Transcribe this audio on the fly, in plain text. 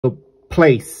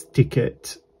place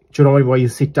ticket. Do you know where you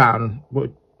sit down?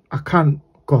 But I can't,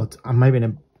 God, I'm having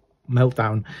a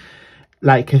meltdown.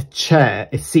 Like a chair,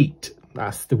 a seat,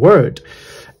 that's the word.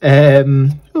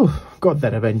 Oh, got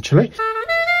there eventually.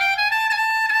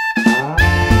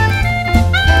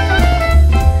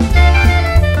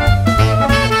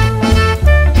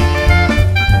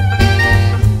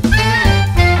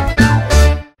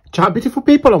 Ciao beautiful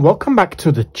people, and welcome back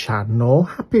to the channel.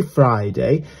 Happy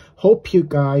Friday. Hope you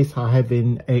guys are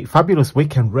having a fabulous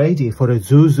weekend, ready for a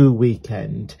Zuzu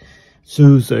weekend.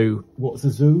 Zuzu, what's a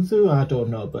Zuzu? I don't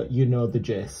know, but you know the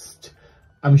gist.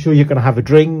 I'm sure you're gonna have a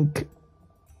drink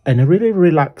and a really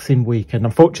relaxing weekend.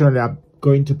 Unfortunately, I'm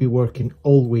going to be working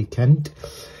all weekend.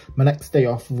 My next day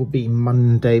off will be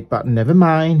Monday, but never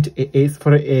mind. It is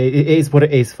what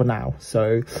it is for now,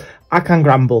 so I can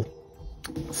grumble.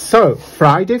 So,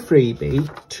 Friday freebie,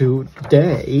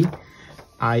 today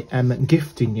I am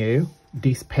gifting you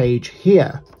this page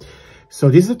here. So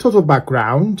this is the total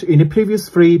background. In the previous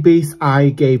freebies, I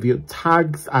gave you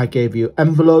tags, I gave you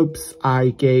envelopes, I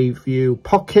gave you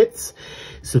pockets.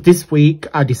 So this week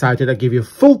I decided I'd give you a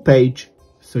full page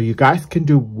so you guys can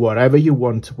do whatever you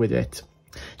want with it.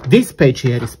 This page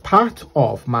here is part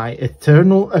of my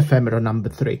Eternal Ephemera number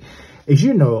 3. As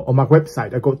you know, on my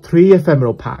website, I got 3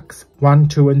 ephemeral packs, 1,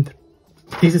 2, and 3.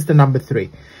 This is the number 3.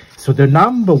 So the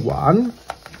number 1,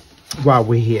 while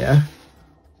we're here,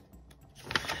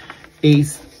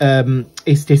 is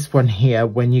this one here.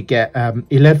 When you get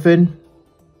 11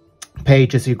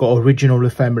 pages, you got original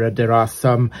ephemera. There are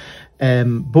some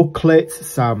booklets,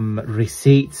 some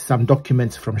receipts, some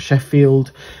documents from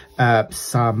Sheffield,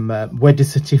 some wedding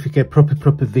certificate,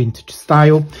 proper vintage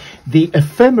style. The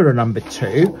ephemera number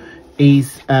 2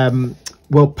 is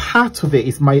well, part of it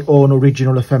is my own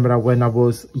original ephemera when I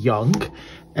was young,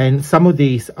 and some of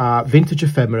these are vintage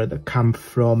ephemera that come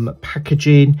from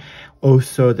packaging.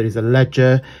 Also, there is a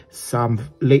ledger, some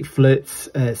leaflets,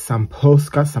 some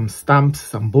postcards, some stamps,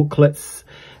 some booklets,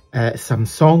 some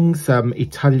songs, some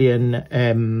Italian.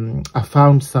 I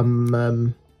found some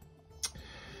what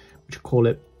do you call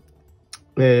it,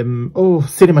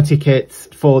 cinema tickets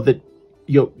for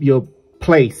your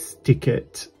place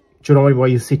ticket. Do you know where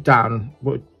you sit down?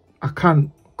 But I can't,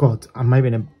 God, I'm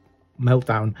having a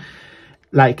meltdown.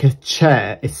 Like a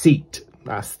chair, a seat,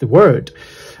 that's the word.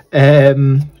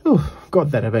 Got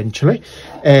there eventually.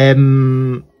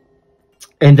 And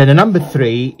then the number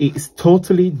 3 is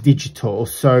totally digital.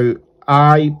 So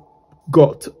I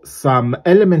got some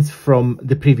elements from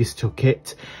the previous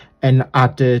toolkit and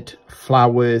added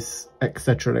flowers,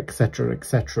 etc, etc,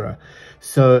 etc.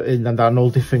 So, and then they're in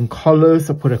all different colors.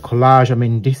 I put a collage. I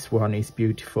mean, this one is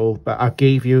beautiful, but I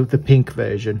gave you the pink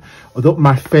version. Although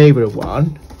my favorite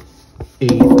one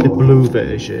is the blue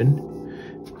version,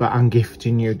 but I'm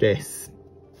gifting you this.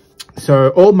 So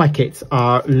all my kits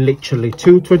are literally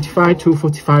 $2.25,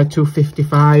 $2.45,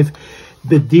 $2.55.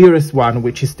 The dearest one,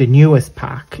 which is the newest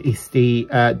pack, is the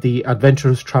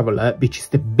Adventurous Traveller, which is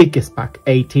the biggest pack,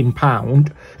 18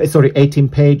 pages, is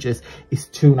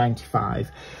 $2.95.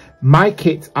 My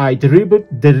kits, I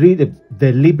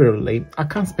deliberately, I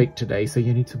can't speak today, so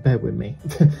you need to bear with me,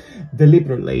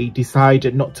 deliberately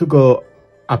decided not to go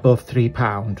above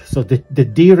 £3. So the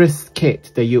dearest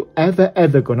kit that you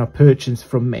ever gonna purchase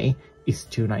from me is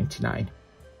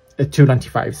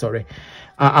 $2.95, sorry.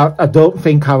 I don't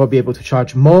think I will be able to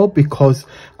charge more because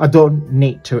I don't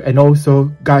need to. And also,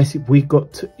 guys, we're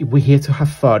here to have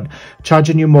fun.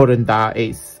 Charging you more than that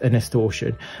is an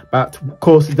extortion. But of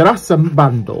course, there are some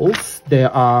bundles.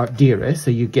 There are dearest,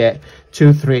 so you get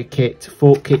 2, 3 kit,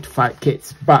 4 kit, 5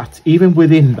 kits. But even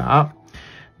within that,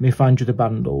 let me find you the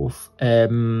bundles.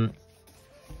 You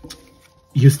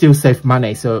still save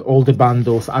money. So all the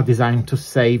bundles are designed to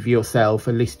save yourself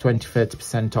at least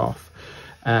 20–30% off.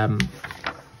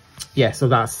 Yeah, so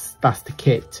that's the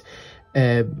kit.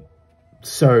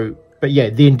 So, but yeah,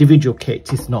 the individual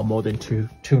kit is not more than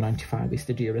 $2.95 is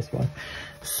the dearest one.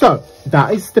 So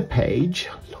that is the page.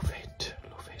 Love it,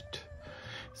 love it.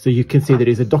 So you can see there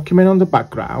is a document on the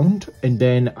background, and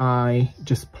then I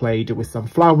just played with some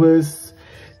flowers,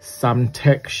 some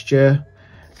texture,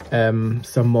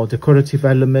 some more decorative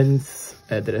elements.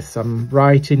 There is some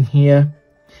writing here.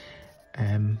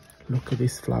 Look at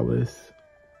these flowers.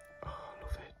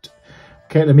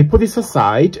 Okay, let me put this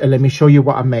aside and let me show you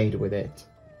what I made with it.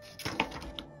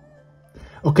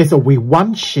 Okay, so with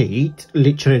one sheet,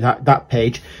 literally that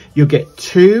page, you get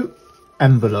 2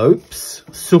 envelopes,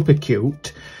 super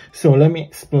cute. So let me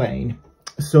explain.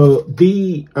 So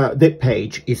the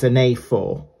page is an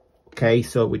A4, okay,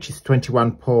 so which is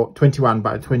 21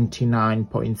 by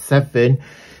 29.7,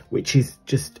 which is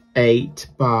just 8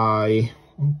 by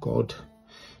oh God,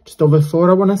 just over 4,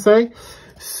 I want to say.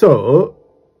 So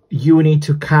you need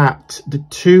to cut the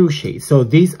 2 sheets. So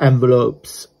these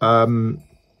envelopes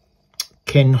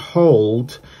can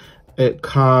hold a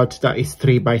card that is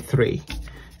 3 by 3.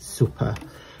 Super.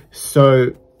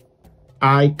 So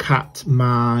I cut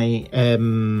my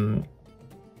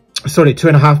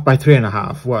 2.5 by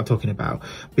 3.5, what I'm talking about,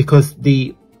 because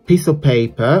the piece of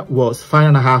paper was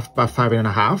 5.5 by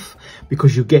 5.5,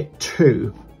 because you get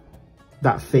 2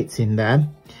 that fits in there,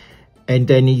 and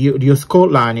then your score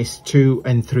line is 2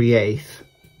 3/8.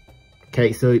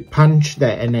 Okay, so punch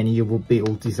there, and then you will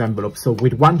build this envelope. So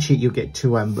with 1 sheet you get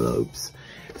 2 envelopes.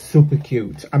 Super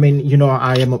cute. I mean, you know,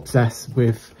 I am obsessed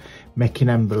with making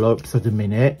envelopes at the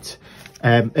minute.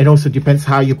 And also depends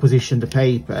how you position the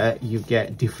paper, you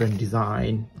get different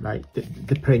design, like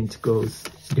the print goes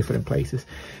different places.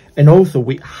 And also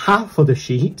with half of the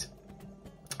sheet,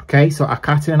 okay, so I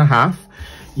cut it in half,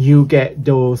 you get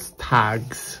those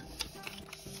tags.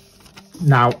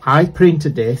 Now I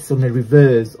printed this on the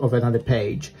reverse of another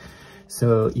page,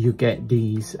 so you get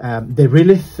these. They're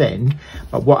really thin,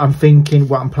 but what I'm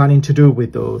planning to do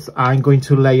with those, I'm going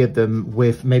to layer them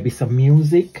with maybe some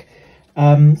music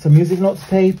notes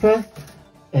paper,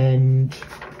 and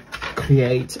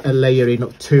create a layering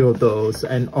of 2 of those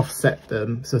and offset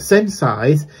them. So same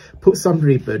size, put some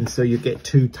ribbon so you get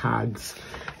 2 tags.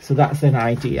 So that's an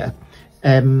idea.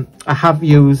 I have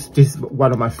used this,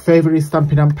 one of my favorite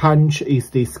Stampin' Up! Punch is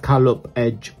this scallop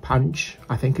edge punch,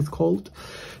 I think it's called.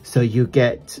 So you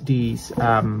get these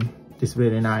this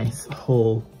really nice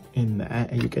hole in there,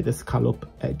 and you get the scallop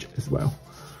edge as well.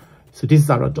 So these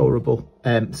are adorable.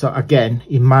 So again,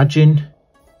 imagine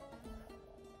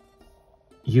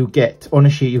you get, on a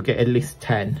sheet, you get at least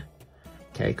 10,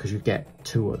 okay, because you get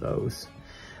 2 of those.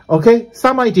 Okay,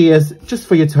 some ideas just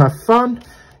for you to have fun.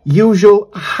 Usual,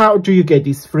 how do you get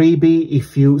this freebie?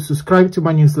 If you subscribe to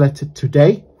my newsletter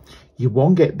today, you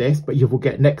won't get this, but you will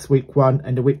get next week one,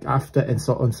 and the week after, and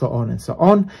so on, so on, and so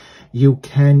on. You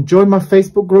can join my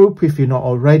Facebook group if you're not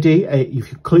already.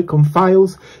 If you click on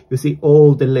files, you'll see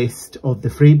all the list of the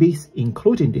freebies,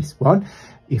 including this one.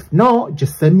 If not,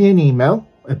 just send me an email,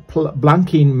 a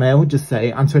blank email, just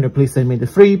say, Antonio, please send me the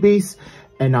freebies,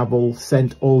 and I will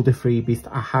send all the freebies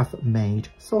that I have made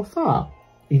so far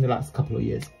in the last couple of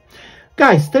years.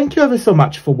 Guys, thank you ever so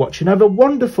much for watching. Have a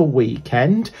wonderful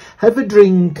weekend. Have a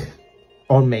drink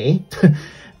on me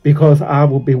because I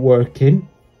will be working,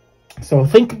 so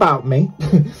think about me.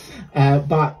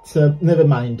 But never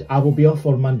mind, I will be off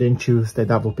on Monday and Tuesday.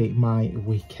 That will be my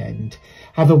weekend.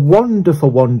 Have a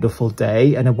wonderful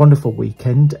day and a wonderful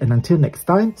weekend, and until next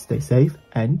time, stay safe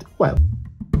and well.